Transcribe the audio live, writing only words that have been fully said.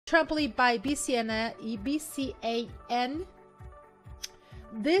trampoline by BCAN.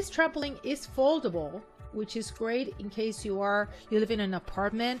 This trampoline is foldable, which is great in case you live in an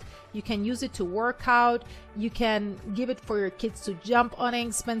apartment. You can use it to work out. You can give it for your kids to jump on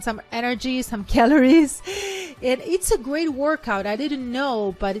it, spend some energy, some calories. And it's a great workout. I didn't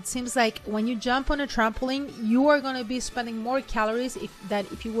know, but it seems like when you jump on a trampoline, you are going to be spending more calories than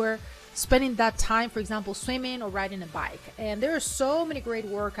if you were spending that time, for example, swimming or riding a bike. And there are so many great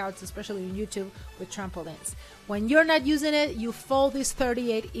workouts, especially on YouTube, with trampolines. When you're not using it, you fold this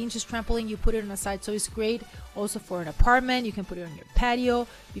 38 inches trampoline, you put it on the side. So it's great also for an apartment. You can put it on your patio.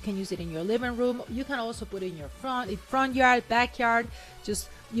 You can use it in your living room. You can also put it in your front yard, backyard. Just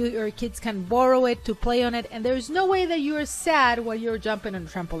your kids can borrow it to play on it, and there's no way that you're sad while you're jumping on a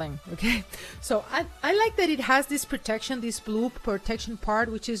trampoline. Okay, so I like that it has this protection, this blue protection part,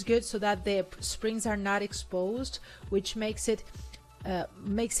 which is good, so that the springs are not exposed, which makes it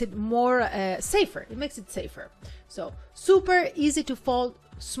more safer. It makes it safer. So super easy to fold,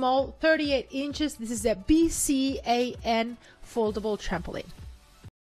 small, 38 inches. This is a BCAN foldable trampoline.